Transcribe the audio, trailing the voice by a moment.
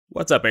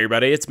What's up,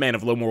 everybody? It's Man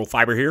of Low Moral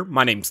Fiber here.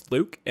 My name's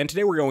Luke, and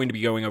today we're going to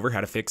be going over how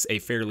to fix a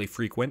fairly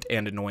frequent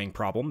and annoying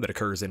problem that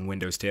occurs in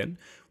Windows 10.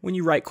 When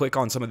you right-click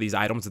on some of these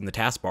items in the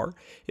taskbar,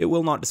 it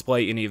will not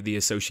display any of the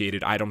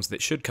associated items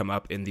that should come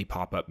up in the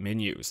pop-up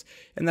menus,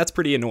 and that's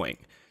pretty annoying.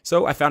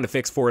 So I found a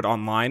fix for it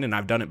online, and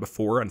I've done it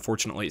before.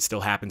 Unfortunately, it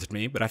still happens to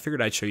me, but I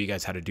figured I'd show you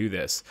guys how to do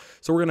this.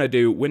 So we're going to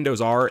do Windows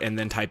R and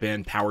then type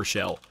in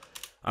PowerShell.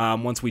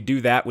 Once we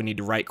do that, we need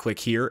to right-click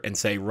here and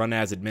say Run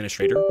as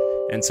Administrator.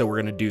 And so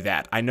we're going to do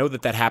that. I know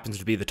that that happens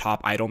to be the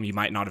top item. You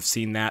might not have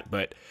seen that,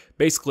 but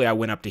basically I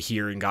went up to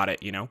here and got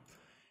it, you know.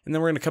 And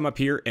then we're going to come up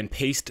here and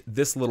paste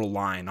this little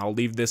line. I'll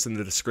leave this in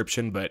the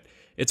description, but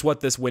it's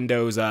what this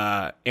Windows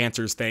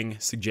answers thing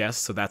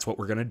suggests, so that's what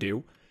we're going to do.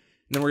 And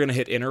then we're going to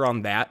hit enter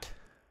on that.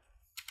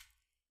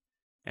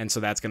 And so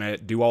that's going to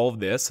do all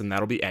of this, and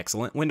that'll be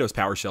excellent. Windows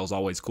PowerShell is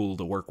always cool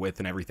to work with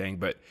and everything,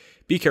 but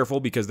be careful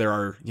because there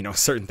are,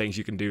 certain things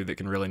you can do that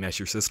can really mess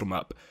your system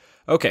up.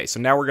 Okay, so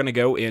now we're going to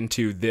go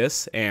into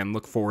this and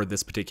look for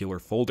this particular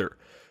folder.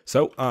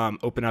 So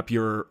open up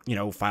your,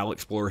 File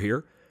Explorer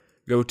here.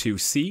 Go to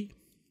C.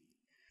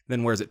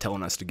 Then where's it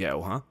telling us to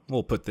go, huh?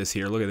 We'll put this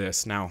here. Look at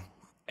this. Now,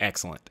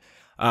 excellent.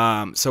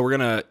 So we're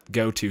going to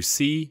go to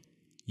C,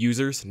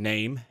 Users,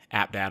 Name,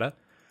 AppData.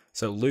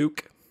 So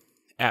Luke,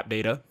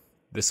 AppData.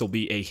 This will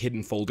be a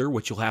hidden folder,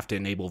 which you'll have to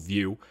enable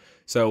View.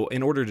 So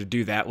in order to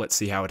do that, let's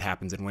see how it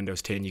happens in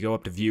Windows 10. You go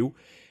up to View,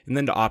 and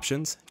then to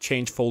Options,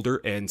 change Folder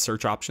and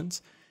Search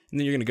Options. And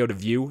then you're going to go to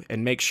View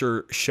and make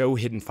sure Show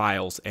Hidden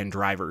Files and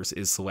Drivers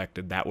is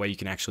selected. That way you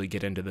can actually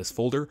get into this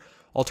folder.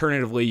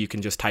 Alternatively, you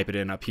can just type it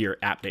in up here,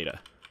 AppData,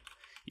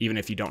 even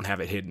if you don't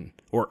have it hidden,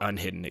 or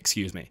unhidden,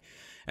 excuse me.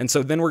 And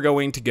so then we're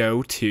going to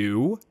go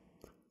to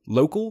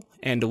Local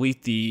and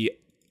delete the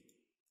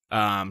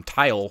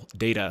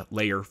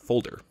TileDataLayer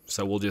folder.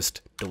 So we'll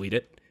just delete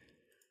it.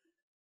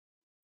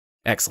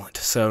 Excellent.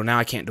 So now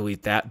I can't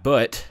delete that,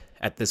 but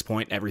at this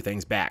point,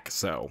 everything's back.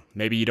 So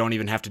maybe you don't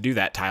even have to do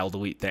that tile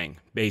delete thing.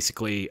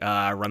 Basically,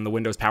 run the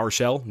Windows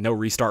PowerShell, no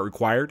restart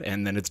required,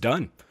 and then it's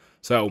done.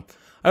 So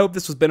I hope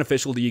this was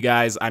beneficial to you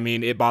guys. I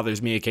mean, it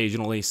bothers me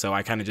occasionally, so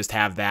I kind of just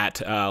have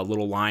that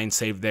little line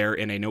saved there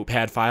in a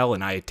notepad file,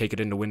 and I take it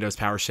into Windows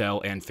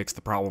PowerShell and fix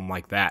the problem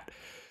like that.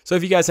 So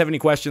if you guys have any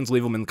questions,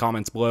 leave them in the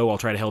comments below. I'll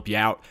try to help you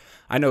out.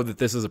 I know that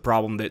this is a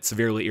problem that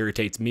severely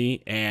irritates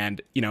me, and,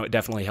 it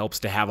definitely helps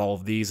to have all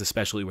of these,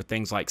 especially with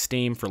things like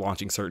Steam for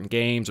launching certain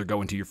games or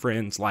going to your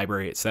friends'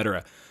 library,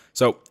 etc.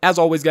 So, as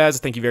always, guys,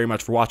 thank you very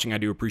much for watching. I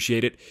do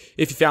appreciate it.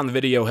 If you found the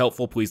video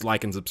helpful, please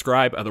like and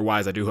subscribe.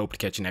 Otherwise, I do hope to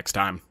catch you next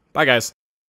time. Bye, guys.